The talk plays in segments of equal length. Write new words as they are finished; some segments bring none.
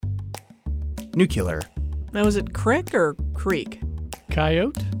Nuclear. Now, is it crick or creek?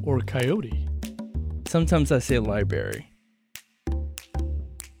 Coyote or coyote? Sometimes I say library.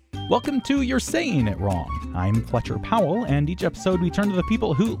 Welcome to You're Saying It Wrong. I'm Fletcher Powell, and each episode we turn to the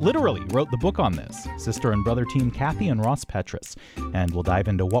people who literally wrote the book on this, sister and brother team Kathy and Ross Petras. And we'll dive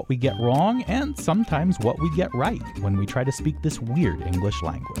into what we get wrong and sometimes what we get right when we try to speak this weird English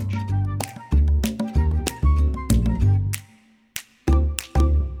language.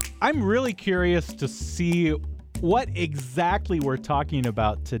 I'm really curious to see what exactly we're talking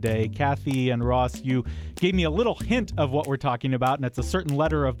about today. Kathy and Ross, you gave me a little hint of what we're talking about, and it's a certain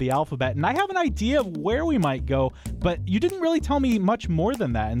letter of the alphabet. And I have an idea of where we might go, but you didn't really tell me much more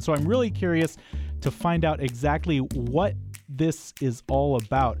than that. And so I'm really curious to find out exactly what this is all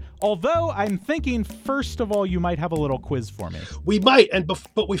about. Although I'm thinking, first of all, you might have a little quiz for me. We might,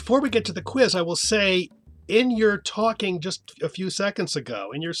 but before we get to the quiz, I will say, in your talking just a few seconds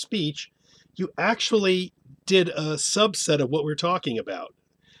ago, in your speech, you actually did a subset of what we're talking about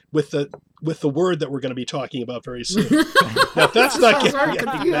with the word that we're going to be talking about very soon. Now, if that's not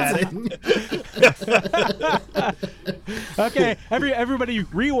getting mad. Okay, everybody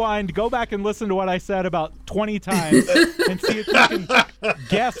rewind, go back and listen to what I said about 20 times and see if you can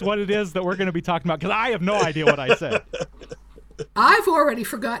guess what it is that we're going to be talking about, because I have no idea what I said. I've already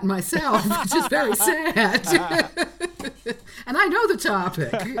forgotten myself, which is very sad. And I know the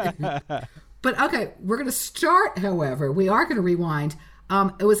topic. But okay, we're going to start, however. We are going to rewind.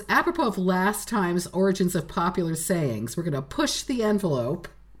 It was apropos of last time's origins of popular sayings. We're going to push the envelope,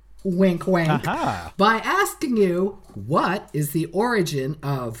 wink, wink, by asking you, what is the origin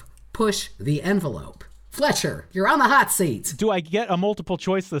of push the envelope? Fletcher, you're on the hot seat. Do I get a multiple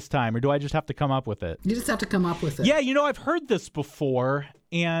choice this time, or do I just have to come up with it? You just have to come up with it. Yeah, I've heard this before,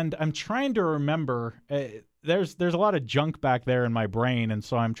 and I'm trying to remember. There's a lot of junk back there in my brain, and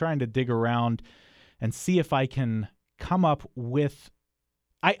so I'm trying to dig around and see if I can come up with.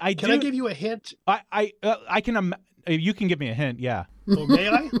 Can I give you a hint? I can. You can give me a hint. Yeah. Oh, may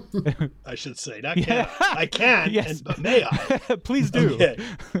I? I should say not can. I can. Yes. But may I? Please do. Okay.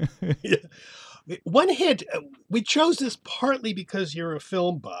 Yeah. One hint. We chose this partly because you're a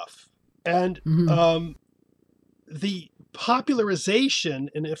film buff, and the popularization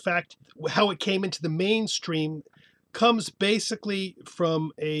and, in fact, how it came into the mainstream comes basically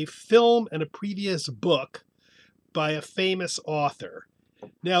from a film and a previous book by a famous author.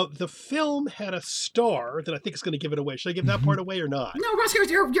 Now, the film had a star that I think is going to give it away. Should I give that part away or not? No, Russ,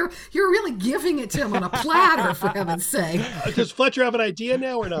 you're really giving it to him on a platter, for heaven's sake. Does Fletcher have an idea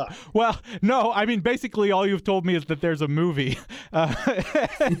now or not? Well, no. I mean, basically, all you've told me is that there's a movie.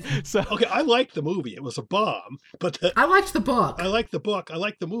 So okay, I liked the movie. It was a bomb, but I liked the book. I liked the book. I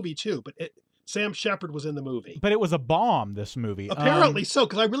liked the movie too, but Sam Shepard was in the movie. But it was a bomb, this movie. Apparently so,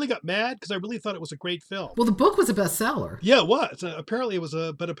 because I really got mad because I really thought it was a great film. Well, the book was a bestseller. Yeah, it was. Apparently it was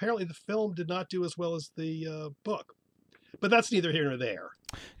but apparently the film did not do as well as the book. But that's neither here nor there.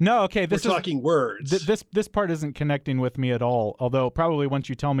 No, okay. We're talking words. This part isn't connecting with me at all. Although probably once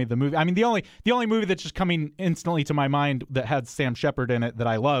you tell me the movie, I mean the only movie that's just coming instantly to my mind that had Sam Shepard in it that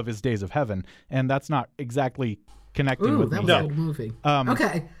I love is Days of Heaven, and that's not exactly connecting with me. That was an old movie.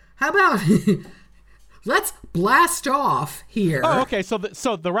 Okay. How about let's blast off here? Oh, okay. So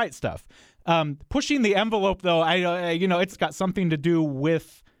the right stuff. Pushing the envelope, though, it's got something to do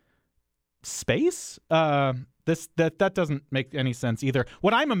with space. That doesn't make any sense either.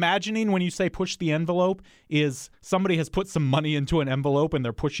 What I'm imagining when you say push the envelope is somebody has put some money into an envelope and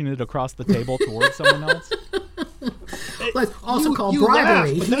they're pushing it across the table towards someone else. It's also called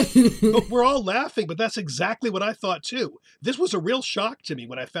bribery. But we're all laughing, but that's exactly what I thought too. This was a real shock to me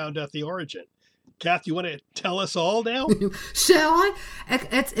when I found out the origin. Kath, you want to tell us all now? Shall I?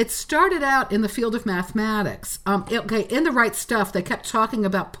 It started out in the field of mathematics. In the right stuff, they kept talking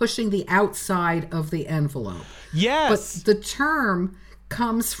about pushing the outside of the envelope. Yes. But the term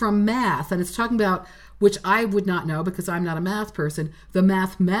comes from math, and it's talking about, which I would not know because I'm not a math person, the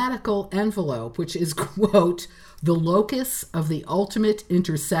mathematical envelope, which is, quote, the locus of the ultimate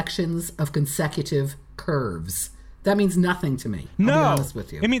intersections of consecutive curves. That means nothing to me. I'll be honest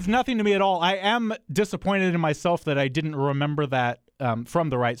with you. It means nothing to me at all. I am disappointed in myself that I didn't remember that from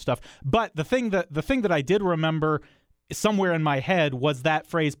the right stuff. But the thing that I did remember somewhere in my head was that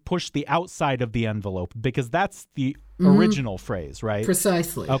phrase, push the outside of the envelope, because that's the original phrase, right?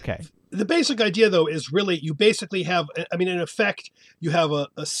 Precisely. Okay. The basic idea, though, is really you basically have, in effect, you have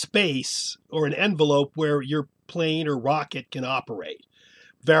a space or an envelope where your plane or rocket can operate.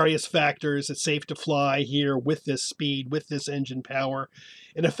 various factors. It's safe to fly here with this speed, with this engine power.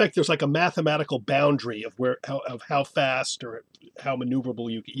 In effect, there's like a mathematical boundary of how fast or how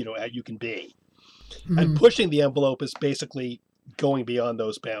maneuverable you can be. Mm-hmm. And pushing the envelope is basically going beyond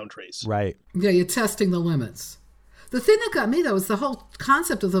those boundaries. Right. Yeah, you're testing the limits. The thing that got me, though, is the whole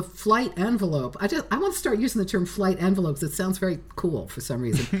concept of the flight envelope. I want to start using the term flight envelopes. It sounds very cool for some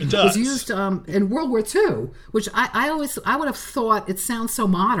reason. It does. It was used in World War II, which I would have thought it sounds so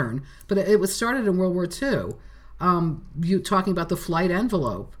modern, but it was started in World War II. You talking about the flight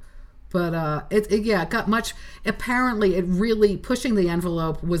envelope. But it got much. Apparently, it really pushing the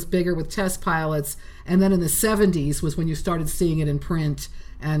envelope was bigger with test pilots, and then in the 70s was when you started seeing it in print,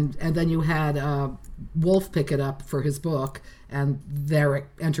 and then you had Wolf pick it up for his book, and there it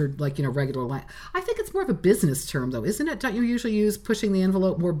entered regular line. I think it's more of a business term, though, isn't it? Don't you usually use pushing the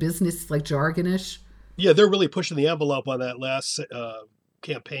envelope more business, like jargonish? Yeah, they're really pushing the envelope on that last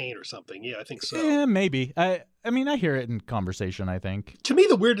campaign or something. Yeah, I think so. Yeah, maybe. I mean, I hear it in conversation, I think. To me,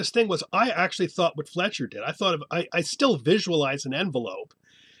 the weirdest thing was I actually thought what Fletcher did. I still visualize an envelope,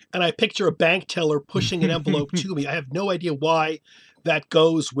 and I picture a bank teller pushing an envelope to me. I have no idea why that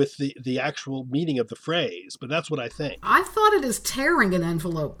goes with the actual meaning of the phrase, but that's what I think. I thought it is tearing an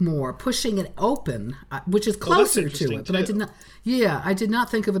envelope more, pushing it open, which is closer to it. But I did not. Yeah, I did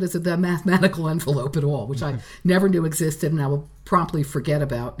not think of it as the mathematical envelope at all, which I never knew existed, and I will promptly forget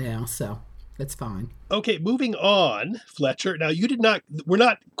about now. So it's fine. Okay, moving on, Fletcher. Now we're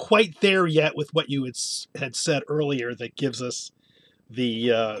not quite there yet with what you had said earlier that gives us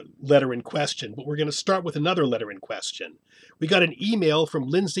the letter in question, but we're going to start with another letter in question. We got an email from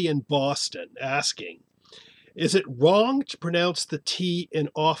Lindsay in Boston asking, is it wrong to pronounce the T in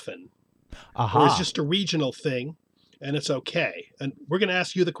often? Or is it just a regional thing and it's okay? And we're going to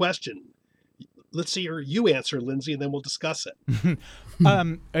ask you the question. Let's see you answer, Lindsay, and then we'll discuss it. I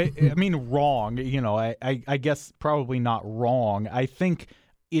mean, wrong. I guess probably not wrong. I think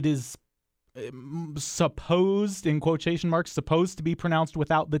it is supposed, in quotation marks, supposed to be pronounced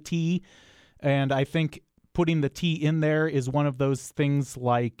without the T. And I think putting the T in there is one of those things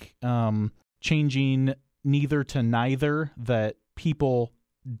like changing neither to neither that people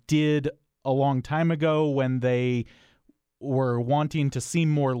did a long time ago when they were wanting to seem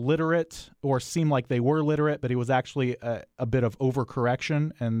more literate or seem like they were literate, but it was actually a bit of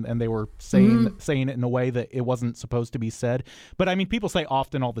overcorrection, and they were saying it in a way that it wasn't supposed to be said. But I mean, people say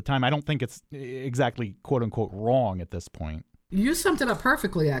often all the time. I don't think it's exactly quote unquote wrong at this point. You summed it up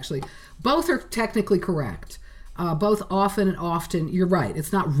perfectly, actually. Both are technically correct. Both often and often. You're right.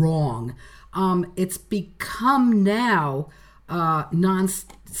 It's not wrong. It's become now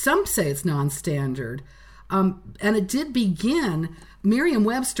some say it's non-standard. And it did begin,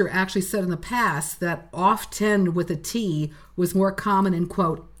 Merriam-Webster actually said in the past that often with a T was more common in,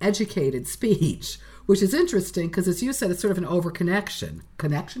 quote, educated speech, which is interesting because, as you said, it's sort of an overcorrection.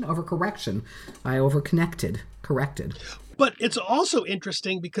 Overcorrection. I corrected. But it's also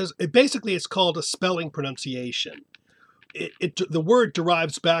interesting because it's called a spelling pronunciation. The word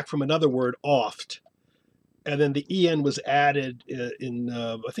derives back from another word, oft. And then the en was added in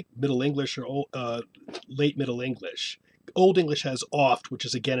I think Middle English or late Middle English. Old English has oft, which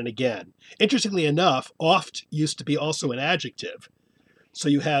is again and again. Interestingly enough, oft used to be also an adjective. So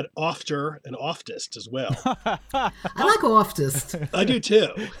you had ofter and oftest as well. I like oftest. I do too.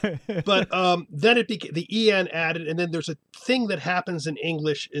 But then it became the en added, and then there's a thing that happens in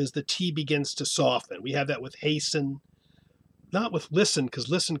English is the T begins to soften. We have that with hasten. Not with listen, because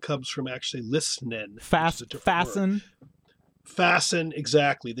listen comes from actually listening. Fasten. Fasten,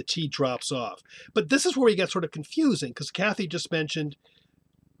 exactly. The T drops off. But this is where we get sort of confusing, because Kathy just mentioned...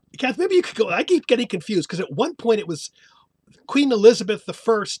 Kathy, maybe you could go... I keep getting confused, because at one point it was... Queen Elizabeth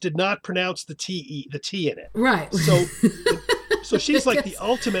I did not pronounce the T in it. Right. So she's like the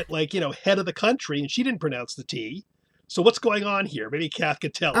ultimate, head of the country, and she didn't pronounce the T. So what's going on here? Maybe Kath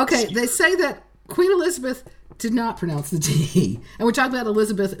could tell us. Okay, they say that Queen Elizabeth did not pronounce the T. And we're talking about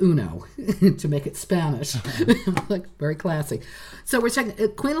Elizabeth Uno, to make it Spanish. Very classy. So we're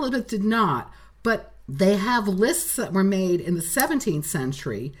checking, Queen Elizabeth did not, but they have lists that were made in the 17th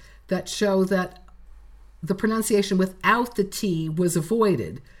century that show that the pronunciation without the T was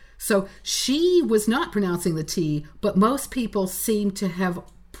avoided. So she was not pronouncing the T, but most people seem to have,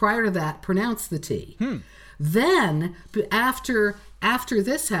 prior to that, pronounced the T. Then, after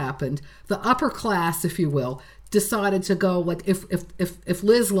this happened, the upper class, if you will, decided to go, if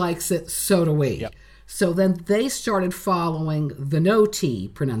Liz likes it, so do we. Yep. So then they started following the no T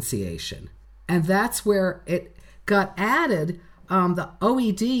pronunciation. And that's where it got added. The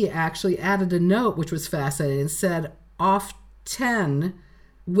OED actually added a note, which was fascinating, and said often,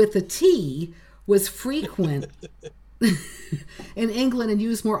 with the T was frequent in England and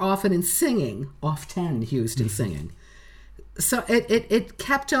used more often in singing, often used in singing. So it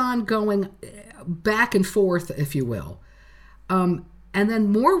kept on going back and forth, if you will. And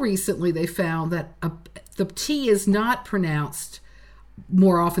then more recently, they found that the T is not pronounced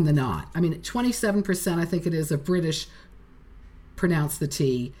more often than not. I mean, 27%, I think it is, of British pronounce the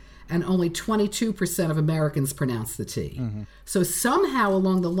T, and only 22% of Americans pronounce the T. Mm-hmm. So somehow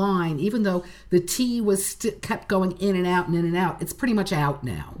along the line, even though the T was kept going in and out and in and out, it's pretty much out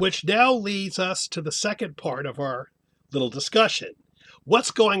now. Which now leads us to the second part of our little discussion.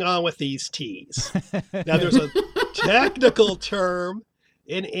 What's going on with these T's? Now, there's a technical term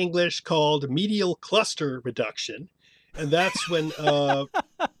in English called medial cluster reduction. And that's when,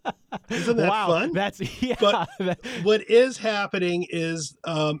 isn't that fun? But what is happening is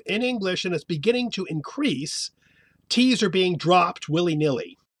in English, and it's beginning to increase, T's are being dropped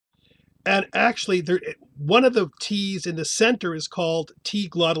willy-nilly. And actually, one of the T's in the center is called T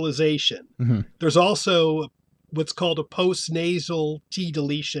glottalization. Mm-hmm. There's also what's called a post-nasal T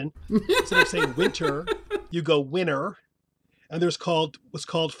deletion. Instead of saying winter, you go winner. And there's what's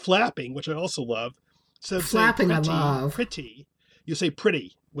called flapping, which I also love. So flapping, pretty, I love. Pretty. You say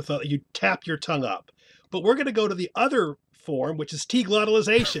pretty you tap your tongue up. But we're going to go to the other form, which is T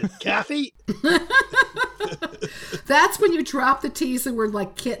glottalization. Kathy? That's when you drop the T's and word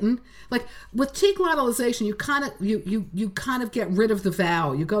like kitten. Like with T glottalization, you kind of get rid of the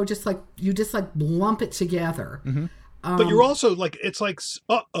vowel. You just lump it together. Mm-hmm. But you're also like, it's like,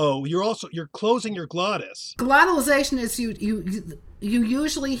 you're closing your glottis. Glottalization is you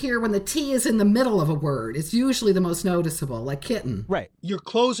usually hear when the T is in the middle of a word. It's usually the most noticeable, like kitten. Right. You're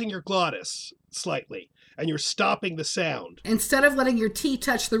closing your glottis slightly, and you're stopping the sound. Instead of letting your T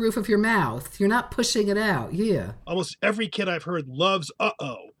touch the roof of your mouth, you're not pushing it out. Yeah. Almost every kid I've heard loves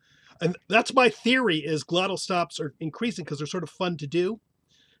uh-oh. And that's my theory is glottal stops are increasing because they're sort of fun to do.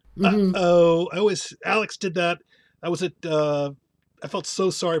 Mm-hmm. Uh-oh. Alex did that. I was at, I felt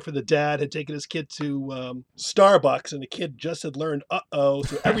so sorry for the dad had taken his kid to Starbucks, and the kid just had learned uh-oh,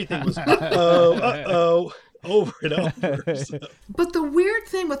 so everything was uh-oh, over and over. So. But the weird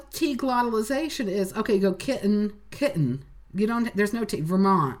thing with T glottalization is, okay, you go kitten. There's no T.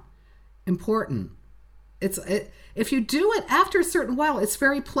 Vermont, important. If you do it after a certain while, it's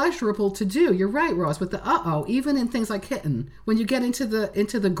very pleasurable to do. You're right, Ross, with the uh-oh, even in things like kitten, when you get into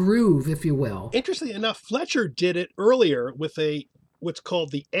the groove, if you will. Interestingly enough, Fletcher did it earlier with what's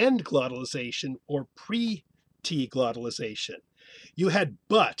called the end glottalization or pre-T glottalization. You had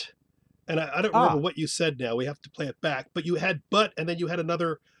but, and I don't remember what you said now. We have to play it back. But you had but, and then you had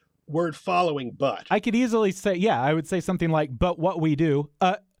another word following but. I could easily say, I would say something like, but what we do,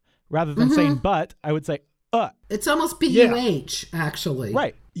 rather than saying but, I would say, It's almost B-U-H, actually.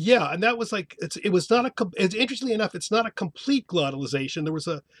 Right. Yeah, and that was like, interestingly enough, it's not a complete glottalization. There was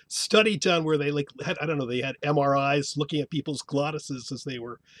a study done where they had MRIs looking at people's glottises as they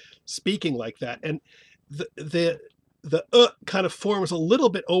were speaking like that. And the kind of forms a little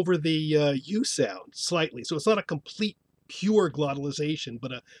bit over the U sound slightly. So it's not a complete pure glottalization,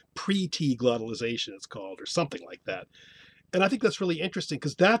 but a pre-T glottalization it's called, or something like that. And I think that's really interesting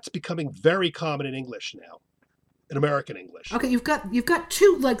because that's becoming very common in English now, in American English. Okay, you've got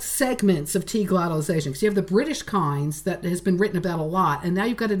two segments of T glottalization. Because you have the British kinds that has been written about a lot, and now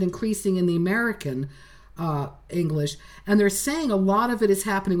you've got it increasing in the American English. And they're saying a lot of it is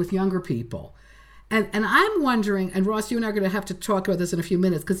happening with younger people. And I'm wondering, and Ross, you and I are going to have to talk about this in a few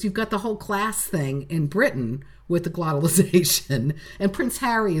minutes, because you've got the whole class thing in Britain with the glottalization, and Prince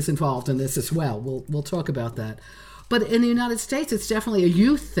Harry is involved in this as well. We'll talk about that. But in the United States, it's definitely a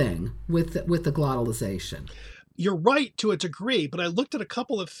youth thing with the glottalization. You're right to a degree, but I looked at a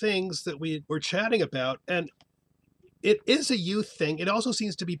couple of things that we were chatting about, and it is a youth thing. It also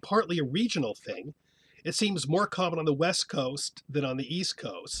seems to be partly a regional thing. It seems more common on the West Coast than on the East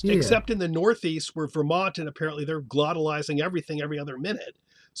Coast, except in the Northeast where Vermont, and apparently they're glottalizing everything every other minute.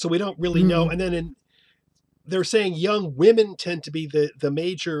 So we don't really know. And then they're saying young women tend to be the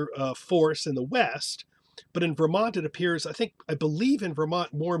major force in the West. But in Vermont, it appears, I believe in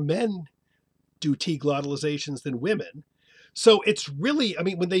Vermont, more men do T glottalizations than women. So it's really,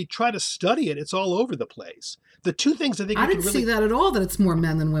 when they try to study it, it's all over the place. The two things I think I didn't see that at all, that it's more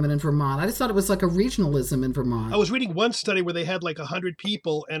men than women in Vermont. I just thought it was like a regionalism in Vermont. I was reading one study where they had 100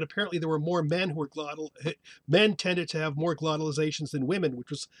 people, and apparently there were more men who were men tended to have more glottalizations than women, which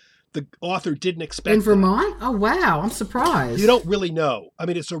was the author didn't expect In that. Vermont? Oh, wow. I'm surprised. You don't really know. I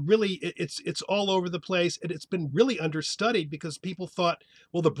mean, it's all over the place, and it's been really understudied because people thought,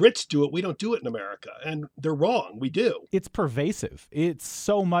 well, the Brits do it, we don't do it in America, and they're wrong. We do. It's pervasive. It's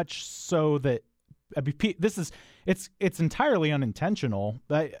so much so that it's entirely unintentional.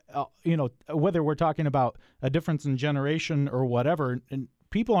 Whether we're talking about a difference in generation or whatever, and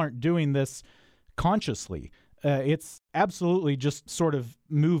people aren't doing this consciously. It's absolutely just sort of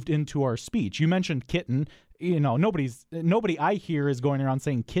moved into our speech. You mentioned kitten. Nobody I hear is going around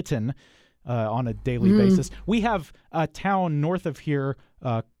saying kitten on a daily basis. We have a town north of here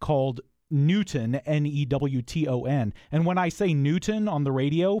called Newton, Newton. And when I say Newton on the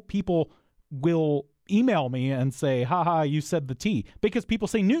radio, people will email me and say, haha, you said the T, because people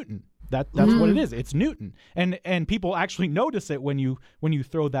say Newton. That's what it is. It's Newton. And people actually notice it when you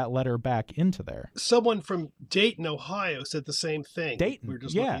throw that letter back into there. Someone from Dayton, Ohio said the same thing. Dayton. We were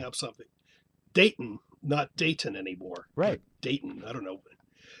just looking up something. Dayton, not Dayton anymore. Right. Dayton. I don't know.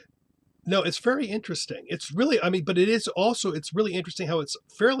 No, it's very interesting. It's really, but it's really interesting how it's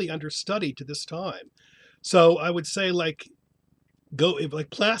fairly understudied to this time. So I would say like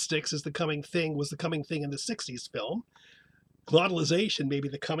plastics was the coming thing in the 60s film. Glottalization may be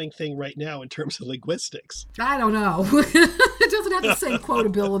the coming thing right now in terms of linguistics. I don't know. It doesn't have the same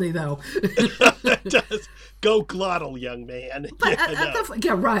quotability, though. It does. Go glottal, young man. But,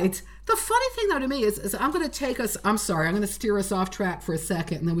 yeah, right. The funny thing, though, to me is I'm going to take us, I'm going to steer us off track for a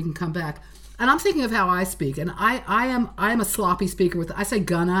second, and then we can come back. And I'm thinking of how I speak. And I am a sloppy speaker. I say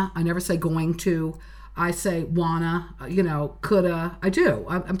gonna. I never say going to. I say wanna, coulda. I do.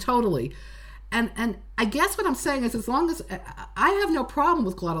 I'm totally. And I guess what I'm saying is, as long as I have no problem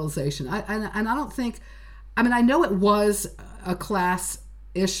with glottalization, and I don't think, I know it was a class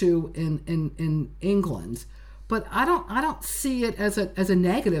issue in England, but I don't see it as a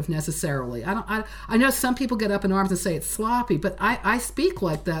negative necessarily. I know some people get up in arms and say it's sloppy, but I speak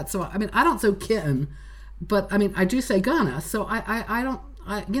like that, so I don't say kitten, but I do say gonna, so I don't.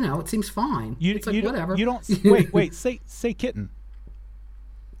 It seems fine. It's like whatever. You don't wait. Say kitten.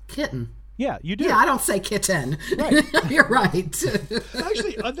 Kitten. Yeah, you do. Yeah, I don't say kitten. Right. You're right.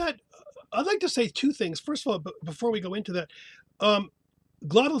 Actually, on that, I'd like to say two things. First of all, before we go into that,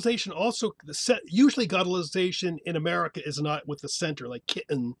 glottalization also, usually glottalization in America is not with the center, like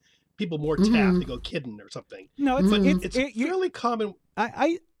kitten. People more tap, they go kitten or something. No, it's fairly common.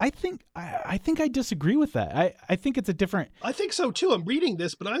 I think I disagree with that. I think it's a different. I think so too. I'm reading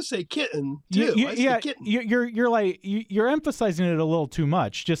this, but I say kitten too. I say kitten. You're emphasizing it a little too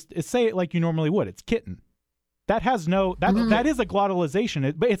much. Just say it like you normally would. It's kitten. That has no that is a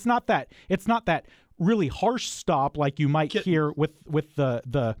glottalization. But it's not that really harsh stop like you might hear with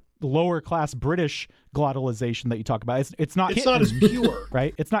the lower class British glottalization that you talk about. It's not as pure.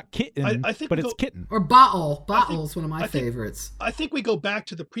 Right? It's not kitten, I think but it's kitten. Or bottle. Bottle is one of my favorites. I think we go back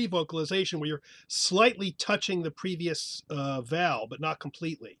to the pre-vocalization where you're slightly touching the previous vowel, but not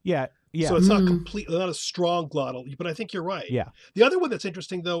completely. Yeah. So it's not not a strong glottal, but I think you're right. Yeah. The other one that's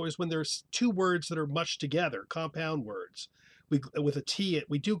interesting, though, is when there's two words that are much together, compound words. With a T,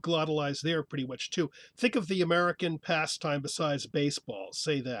 we do glottalize there pretty much too. Think of the American pastime besides baseball.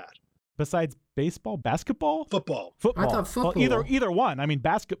 Say that. Besides baseball, basketball, football. I thought football. Well, either one.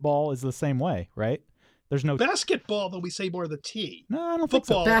 Basketball is the same way, right? There's no basketball, though we say more the T. No, I don't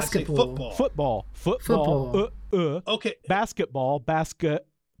football, think so. Basketball. Football. Okay. Basketball.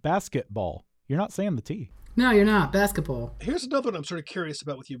 You're not saying the T. No, you're not. Basketball. Here's another one I'm sort of curious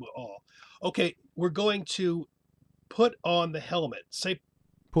about with you all. Okay, we're going to put on the helmet. Say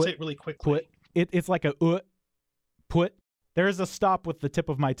it really quickly. It's like a put. There is a stop with the tip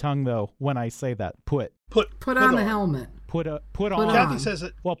of my tongue though when I say that. Put on the helmet. Put on. Kathy says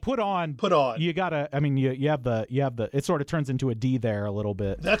it. Well, put on. You gotta. You have the. It sort of turns into a D there a little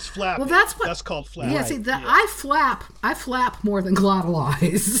bit. That's flapping. Well, that's called flapping. Yeah. See, I flap more than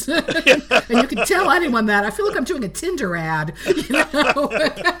glottalize, and you can tell anyone that. I feel like I'm doing a Tinder ad.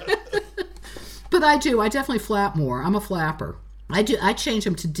 But I do. I definitely flap more. I'm a flapper. I do. I change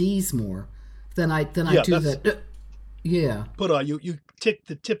them to D's more than I do that. Yeah. Put on. You tick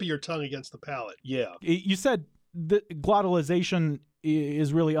the tip of your tongue against the palate. Yeah. You said the glottalization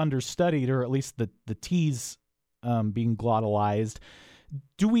is really understudied, or at least the T's being glottalized.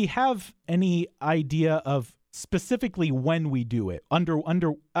 Do we have any idea of specifically when we do it?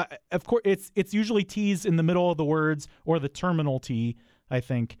 Of course, it's usually T's in the middle of the words or the terminal T, I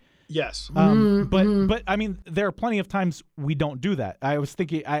think. Yes. But there are plenty of times we don't do that. I was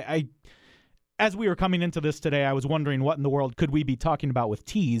thinking, I as we were coming into this today, I was wondering what in the world could we be talking about with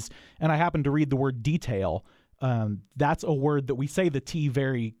T's, and I happened to read the word detail. That's a word that we say the T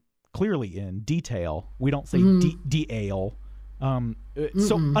very clearly in detail. We don't say de-ale.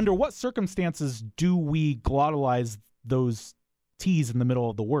 So under what circumstances do we glottalize those T's in the middle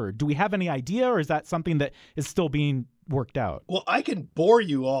of the word? Do we have any idea, or is that something that is still being worked out? Well, I can bore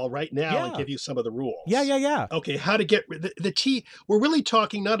you all right now and Yeah. give you some of the rules. Yeah. Okay, how to get the T. We're really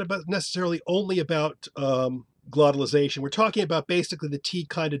talking not about necessarily only about glottalization. We're talking about basically the T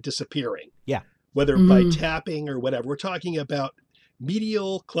kind of disappearing. Yeah. Whether by tapping or whatever. We're talking about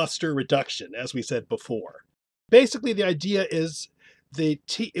medial cluster reduction, as we said before. Basically, the idea is the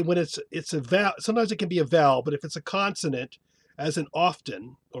T, when it's a vowel, sometimes it can be a vowel, but if it's a consonant, as in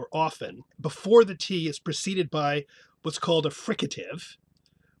often or often, before the T is preceded by what's called a fricative,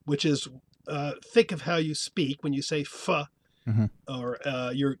 which is, think of how you speak when you say f, or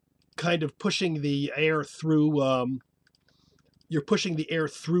you're kind of pushing the air through,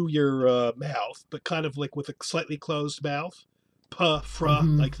 your mouth, but kind of like with a slightly closed mouth, p, fra,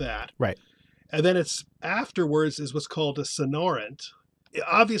 like that. Right. And then it's afterwards is what's called a sonorant.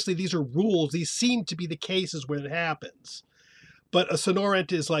 Obviously, these are rules. These seem to be the cases where it happens. But a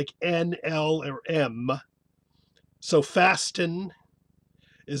sonorant is like N, L, or M. So fasten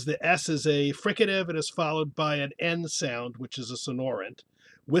is the S is a fricative and is followed by an N sound, which is a sonorant.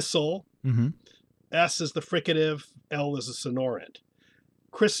 Whistle, S is the fricative, L is a sonorant.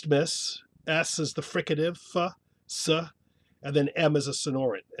 Christmas, S is the fricative, F, S, and then M is a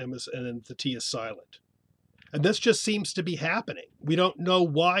sonorant, and then the T is silent. And this just seems to be happening. We don't know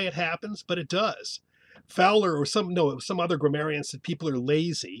why it happens, but it does. Fowler or some other grammarian said people are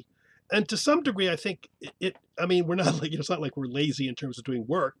lazy. And to some degree, I think we're not like, it's not like we're lazy in terms of doing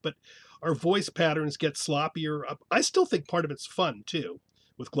work, but our voice patterns get sloppier. I still think part of it's fun too,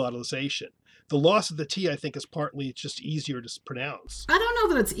 with glottalization. The loss of the T, I think, is partly just easier to pronounce. I don't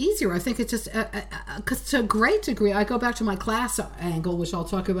know that it's easier. I think it's just, because to a great degree, I go back to my class angle, which I'll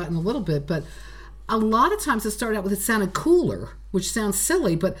talk about in a little bit, but a lot of times it started out with it sounded cooler, which sounds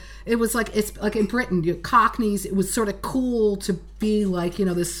silly, but it was like, it's like in Britain, Cockneys, it was sort of cool to be like,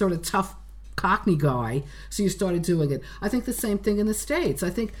 this sort of tough Cockney guy, so you started doing it. I think the same thing in the States. I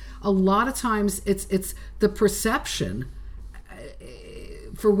think a lot of times it's the perception.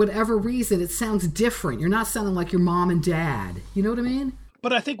 For whatever reason, it sounds different. You're not sounding like your mom and dad. You know what I mean?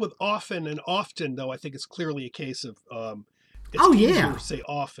 But I think with often and often, though, I think it's clearly a case of it's easier to say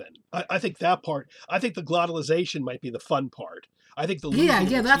often. I think that part. I think the glottalization might be the fun part. I think the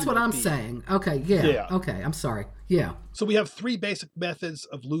that's what I'm saying. Okay, okay, I'm sorry. Yeah. So we have three basic methods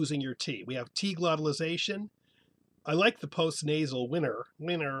of losing your T. We have T glottalization. I like the post-nasal winner,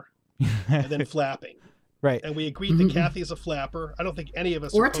 and then flapping. Right. And we agreed that Kathy is a flapper. I don't think any of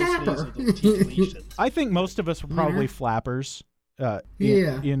us or are a tapper. deletions. I think most of us are probably flappers. To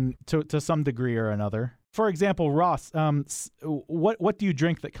some degree or another. For example, Ross, what do you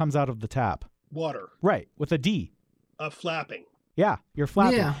drink that comes out of the tap? Water. Right, with a D. Flapping. Yeah, you're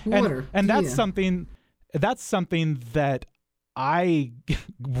flapping. Yeah, water. And that's something that I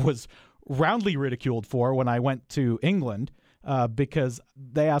was roundly ridiculed for when I went to England. Because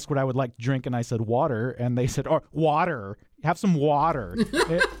they asked what I would like to drink, and I said water, and they said, "Oh, water. Have some water."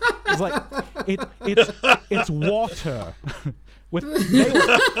 It's like it's water.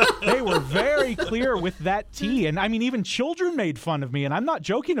 They were very clear with that T, and I mean even children made fun of me, and I'm not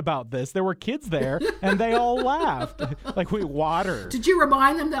joking about this. There were kids there, and they all laughed like water. Did you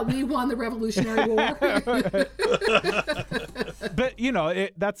remind them that we won the Revolutionary War? But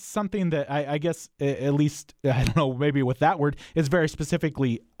that's something that I guess at least I don't know, maybe with that word is very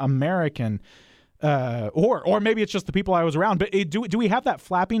specifically American. Or maybe it's just the people I was around. But do we have that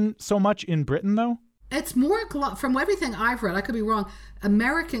flapping so much in Britain though? It's more, from everything I've read, I could be wrong,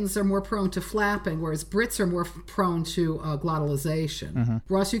 Americans are more prone to flapping, whereas Brits are more prone to glottalization.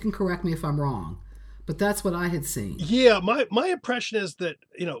 Ross, you can correct me if I'm wrong, but that's what I had seen. Yeah, my impression is that,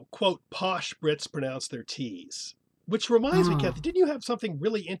 quote, posh Brits pronounce their T's. Which reminds me, Kathy, didn't you have something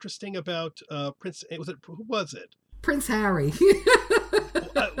really interesting about Prince, who was it? Prince Harry.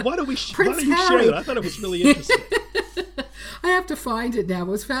 Why don't you share that? I thought it was really interesting. I have to find it now. It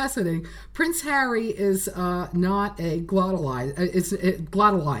was fascinating. Prince Harry is not a it glottalizes.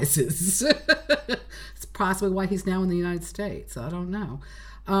 It's possibly why he's now in the United States. I don't know.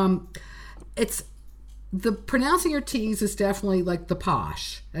 It's the pronouncing your T's is definitely like the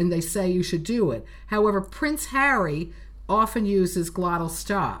posh, and they say you should do it. However, Prince Harry often uses glottal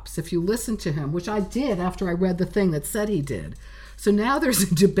stops. If you listen to him, which I did after I read the thing that said he did. So now there's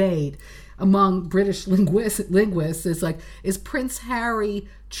a debate among British linguists. It's like, is Prince Harry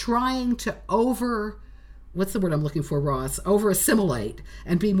trying to what's the word I'm looking for, Ross? Over-assimilate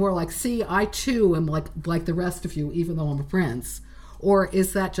and be more like, see, I too am like the rest of you, even though I'm a prince. or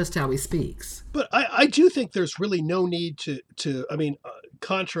is that just how he speaks? But I do think there's really no need to I mean,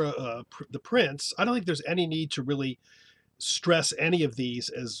 contra the Prince, I don't think there's any need to really stress any of these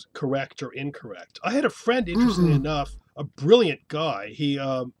as correct or incorrect. I had a friend, interestingly enough, a brilliant guy. He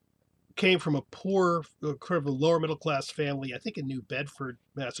came from a poor, kind of a lower middle class family, I think in New Bedford,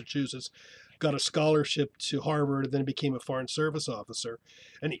 Massachusetts, got a scholarship to Harvard, and then became a Foreign Service officer.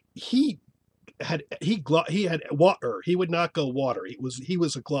 And he had water. He would not go water. He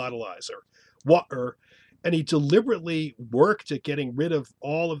was a glottalizer, water, and he deliberately worked at getting rid of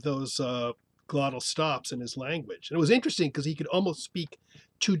all of those glottal stops in his language. And it was interesting because he could almost speak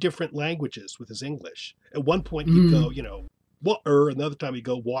two different languages with his English. At one point he'd go, water, another time he'd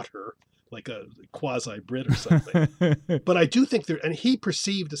go water, like a quasi-Brit or something. But I do think and he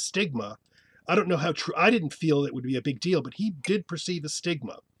perceived a stigma. I don't know how true, I didn't feel it would be a big deal, but he did perceive a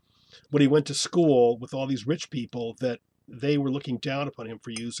stigma when he went to school with all these rich people that they were looking down upon him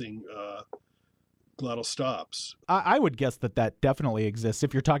for using glottal stops. I would guess that definitely exists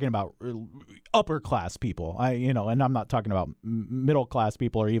if you're talking about upper class people. And I'm not talking about middle class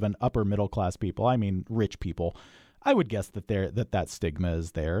people or even upper middle class people. I mean rich people. I would guess that that stigma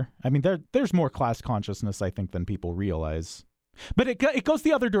is there. I mean, there's more class consciousness, I think, than people realize. But it goes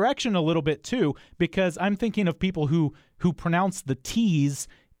the other direction a little bit too, because I'm thinking of people who pronounce the T's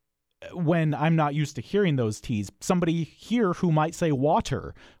when I'm not used to hearing those T's. Somebody here who might say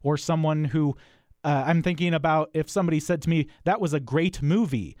water, or someone who I'm thinking about if somebody said to me, that was a great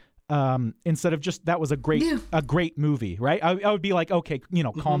movie, instead of just that was a great movie, right? I would be like, okay,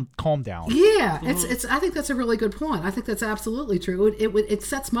 calm down. Yeah, it's. I think that's a really good point. I think that's absolutely true. It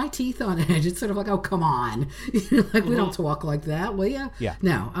sets my teeth on edge. It's sort of like, oh, come on, like we don't talk like that, will you? Yeah.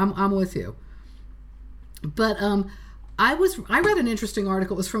 No, I'm with you. But I read an interesting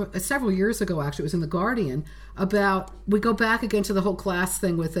article. It was from several years ago, actually. It was in The Guardian about, we go back again to the whole class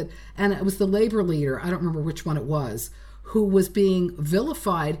thing with it, and it was the labor leader, I don't remember which one it was, who was being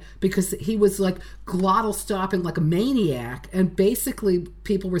vilified because he was like glottal stopping like a maniac, and basically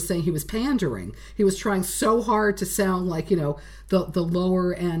people were saying he was pandering. He was trying so hard to sound like, the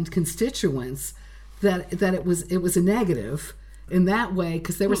lower end constituents that it was a negative in that way,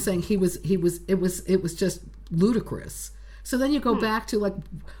 because they were saying it was just ludicrous. So then you go back to like,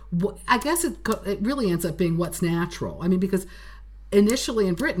 I guess it really ends up being what's natural. I mean, because initially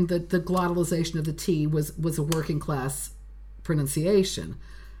in Britain, the glottalization of the T was a working class pronunciation.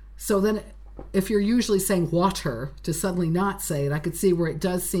 So then if you're usually saying water, to suddenly not say it, I could see where it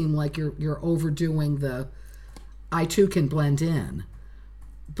does seem like you're overdoing the I too can blend in.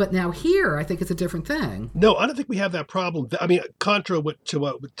 But now here, I think it's a different thing. No, I don't think we have that problem. I mean, contra to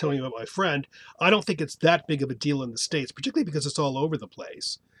what telling you about my friend, I don't think it's that big of a deal in the States, particularly because it's all over the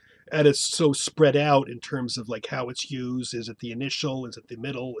place. And it's so spread out in terms of like how it's used. Is it the initial? Is it the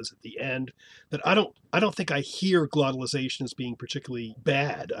middle? Is it the end? That I don't think I hear glottalization as being particularly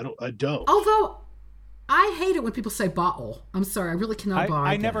bad. I don't. Although I hate it when people say bottle. I'm sorry, I really cannot buy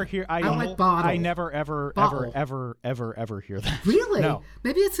I that. never hear. I don't like bottle. I never ever hear that. Really? No.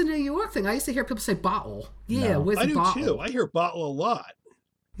 Maybe it's a New York thing. I used to hear people say bottle. Yeah, No. where's I the do bottle? too. I hear bottle a lot.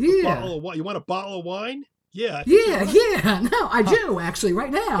 Yeah. A bottle of wine. You want a bottle of wine? Yeah. Yeah. No, I do actually right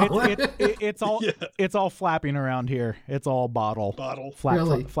now. It's all it's all flapping around here. It's all bottle. Flap,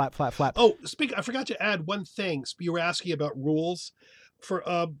 Really? flap. Oh, I forgot to add one thing. You were asking about rules for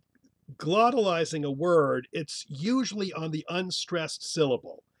glottalizing a word. It's usually on the unstressed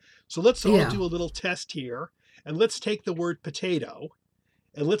syllable. So let's all do a little test here, and let's take the word potato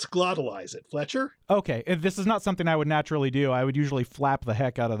and let's glottalize it. Fletcher? Okay, this is not something I would naturally do. I would usually flap the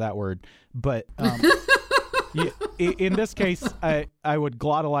heck out of that word, but in this case, I would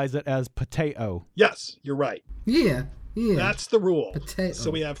glottalize it as potato. Yes, you're right. Yeah. That's the rule. Potato. So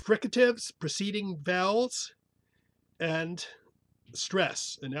we have fricatives, preceding vowels, and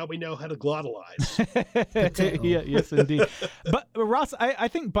stress, and now we know how to glottalize. Yeah, yes, indeed. But Ross, I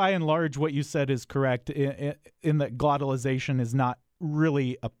think by and large what you said is correct in that glottalization is not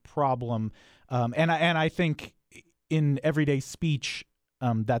really a problem, and I think in everyday speech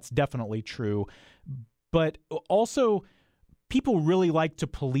that's definitely true. But also, people really like to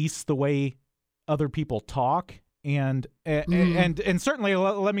police the way other people talk, and certainly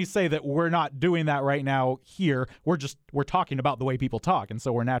let me say that we're not doing that right now here. We're talking about the way people talk, and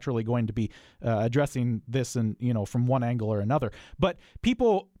so we're naturally going to be addressing this from one angle or another. But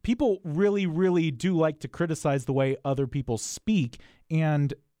people really, really do like to criticize the way other people speak,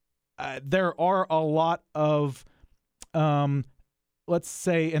 and there are a lot of let's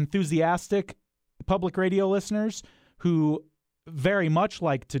say enthusiastic public radio listeners who very much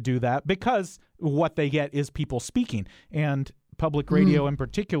like to do that because what they get is people speaking, and public radio in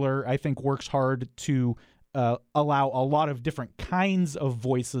particular, I think works hard to allow a lot of different kinds of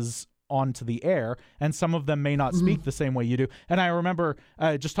voices onto the air, and some of them may not speak the same way you do. And I remember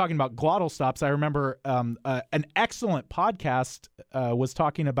just talking about glottal stops. I remember an excellent podcast was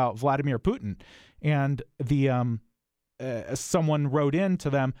talking about Vladimir Putin, and the someone wrote in to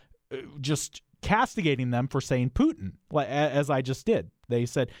them just castigating them for saying Putin, as I just did. They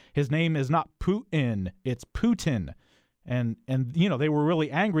said his name is not Putin, it's Putin. And they were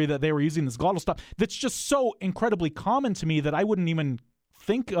really angry that they were using this glottal stop. That's just so incredibly common to me that I wouldn't even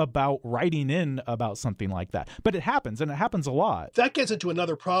think about writing in about something like that. But it happens, and it happens a lot. That gets into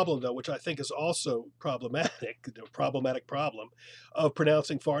another problem, though, which I think is also problematic, problematic problem of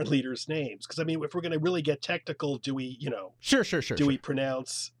pronouncing foreign leaders' names. Because, I mean, if we're going to really get technical, do we, Sure. we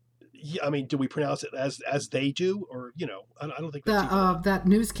pronounce... I mean, do we pronounce it as they do, or I don't think that's that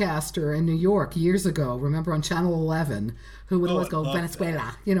newscaster in New York years ago. Remember on Channel 11, who would always go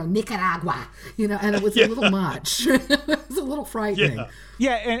Venezuela, Nicaragua, and it was a little much. It was a little frightening.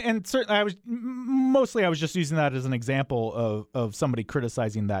 Yeah, and certainly I was just using that as an example of somebody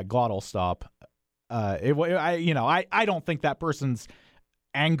criticizing that glottal stop. I don't think that person's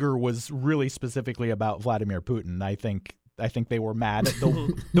anger was really specifically about Vladimir Putin. I think they were mad at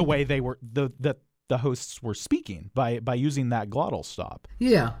the way they were the hosts were speaking by using that glottal stop.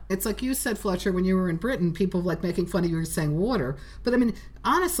 Yeah, it's like you said, Fletcher, when you were in Britain, people like making fun of you saying water. But I mean,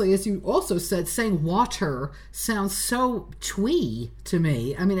 honestly, as you also said, saying water sounds so twee to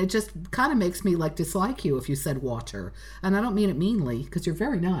me. I mean, it just kind of makes me dislike you if you said water. And I don't mean it meanly, because you're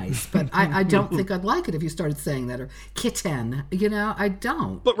very nice, but I don't think I'd like it if you started saying that, or kitten, I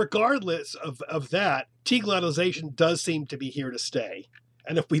don't. But regardless of that, T-glottalization does seem to be here to stay.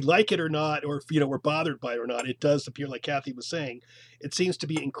 And if we like it or not, or if we're bothered by it or not, it does appear, like Kathy was saying, it seems to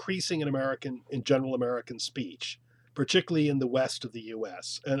be increasing in general American speech, particularly in the west of the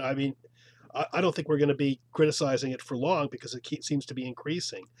U.S. And I mean, I don't think we're going to be criticizing it for long because it seems to be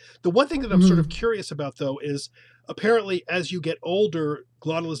increasing. The one thing that I'm sort of curious about, though, is apparently as you get older,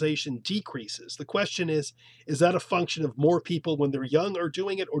 glottalization decreases. The question is that a function of more people when they're young are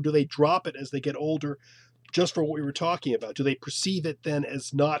doing it, or do they drop it as they get older? Just for what we were talking about, do they perceive it then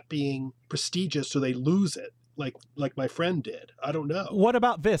as not being prestigious, so they lose it, like my friend did? I don't know. What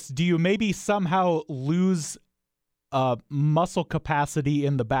about this? Do you maybe somehow lose muscle capacity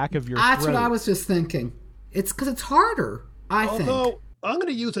in the back of your throat? That's what I was just thinking. It's because it's harder, I think. Although, I'm going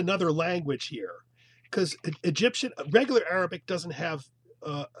to use another language here, because regular Arabic doesn't have,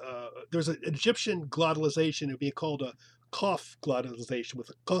 there's an Egyptian glottalization, it would be called a qaf glottalization with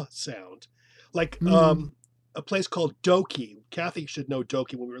a k sound. Like a place called Doki. Kathy should know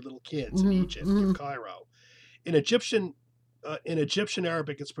Doki when we were little kids in Egypt, in Cairo. In Egyptian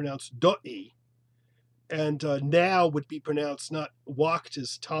Arabic, it's pronounced do'i, and now would be pronounced not waqt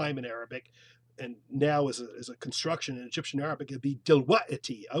is time in Arabic, and now is a construction in Egyptian Arabic. It'd be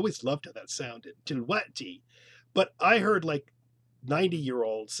dilwa'ati. I always loved how that sounded, dilwa'ati. But I heard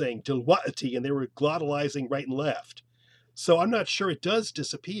 90-year-olds saying dilwa'ati, and they were glottalizing right and left. So I'm not sure it does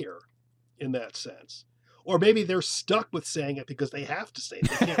disappear in that sense. Or maybe they're stuck with saying it because they have to say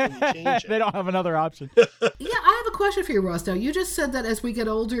it. They can't really change it. They don't have another option. Yeah, I have a question for you, Ross. Now, you just said that as we get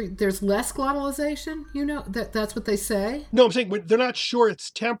older, there's less glottalization. That's what they say? No, I'm saying they're not sure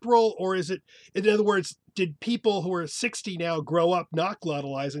it's temporal, or is it, in other words, did people who are 60 now grow up not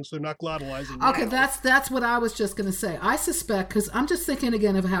glottalizing, so they're not glottalizing now? Okay, that's what I was just going to say. I suspect, because I'm just thinking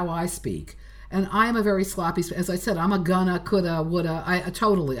again of how I speak. And I am a very sloppy, as I said, I'm a gonna, coulda, woulda. I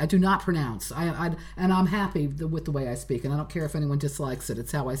do not pronounce. And I'm happy with the way I speak, and I don't care if anyone dislikes it.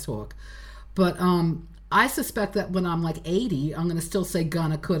 It's how I talk. But I suspect that when I'm 80, I'm gonna still say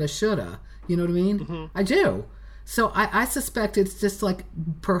gonna, coulda, shoulda. You know what I mean? Mm-hmm. I do. So I suspect it's just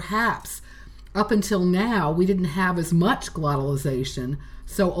perhaps up until now we didn't have as much glottalization,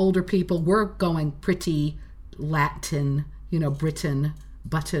 so older people were going pretty Latin, Britain.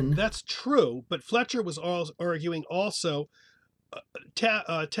 Button. That's true, but Fletcher was arguing also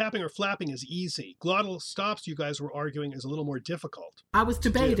tapping or flapping is easy. Glottal stops, you guys were arguing, is a little more difficult. I was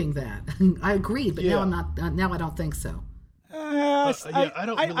debating that. I agreed, but now I'm not. Now I don't think so.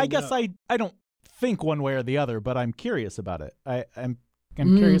 I guess I don't think one way or the other, but I'm curious about it. I'm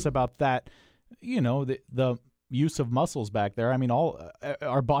curious about that. The use of muscles back there. I mean, all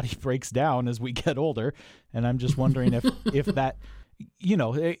our body breaks down as we get older, and I'm just wondering if that.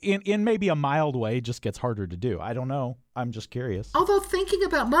 In maybe a mild way, just gets harder to do. I don't know. I'm just curious. Although thinking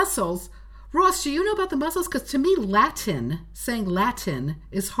about muscles, Ross, do you know about the muscles? Because to me, saying Latin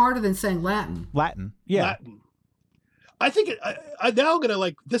is harder than saying Latin. Latin, yeah. Latin. I think now I'm going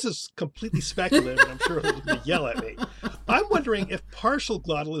to this is completely speculative, and I'm sure he'll yell at me. I'm wondering if partial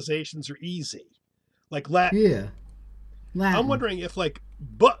glottalizations are easy, like Latin. Yeah. Latin. I'm wondering if like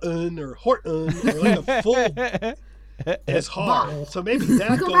button or horton or like a full is hard. Bottle. So maybe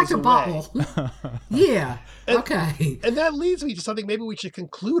that Go goes back to away. bottle. Yeah. Okay. And that leads me to something maybe we should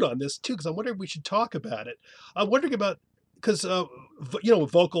conclude on this too, because I'm wondering if we should talk about it. I'm wondering about, because,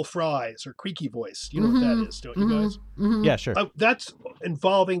 vocal fries or creaky voice, you know what that is, don't you guys? Mm-hmm. Yeah, sure. That's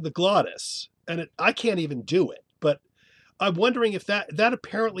involving the glottis, and I can't even do it. But I'm wondering if that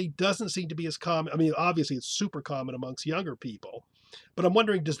apparently doesn't seem to be as common. I mean, obviously it's super common amongst younger people, but I'm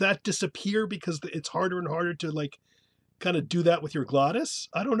wondering, does that disappear because it's harder and harder to like kind of do that with your glottis?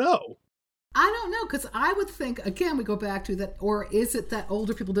 I don't know. I don't know, because I would think, again, we go back to that, or is it that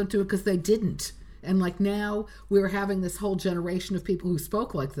older people don't do it because they didn't? And like now we're having this whole generation of people who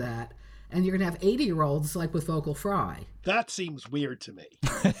spoke like that, and you're going to have 80-year-olds like with vocal fry. That seems weird to me.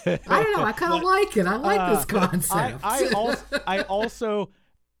 I don't know. I kind of like it. I like this concept. I also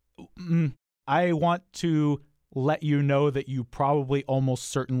I want to let you know that you probably almost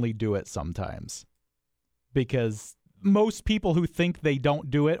certainly do it sometimes, because most people who think they don't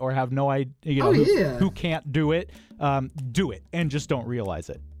do it or have no idea, who can't do it and just don't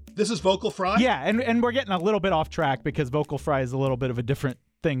realize it. This is vocal fry? Yeah, and we're getting a little bit off track because vocal fry is a little bit of a different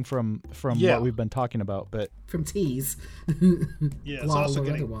thing from what we've been talking about, but from teas. Yeah, it's also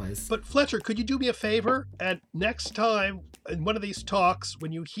getting otherwise. But Fletcher, could you do me a favor? And next time in one of these talks,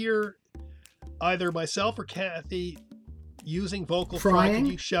 when you hear either myself or Kathy using vocal fry, can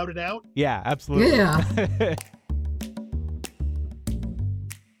you shout it out? Yeah, absolutely. Yeah.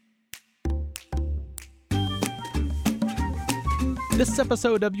 This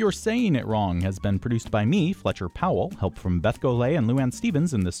episode of You're Saying It Wrong has been produced by me, Fletcher Powell, help from Beth Golay and Luann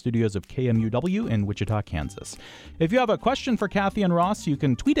Stevens in the studios of KMUW in Wichita, Kansas. If you have a question for Kathy and Ross, you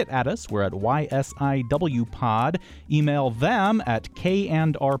can tweet it at us. We're at YSIWpod. Email them at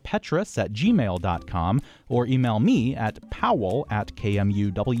kandrpetrus@gmail.com or email me at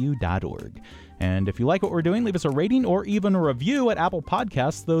powell@kmuw.org. And if you like what we're doing, leave us a rating or even a review at Apple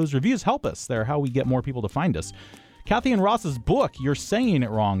Podcasts. Those reviews help us. They're how we get more people to find us. Kathy and Ross's book, You're Saying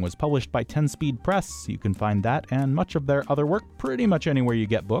It Wrong, was published by 10 Speed Press. You can find that and much of their other work pretty much anywhere you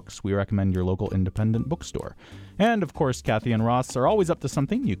get books. We recommend your local independent bookstore. And of course, Kathy and Ross are always up to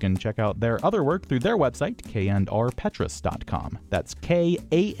something. You can check out their other work through their website, kandrpetrus.com. That's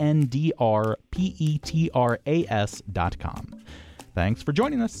KANDRPETRAS.com. Thanks for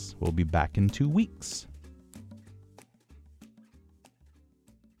joining us. We'll be back in 2 weeks.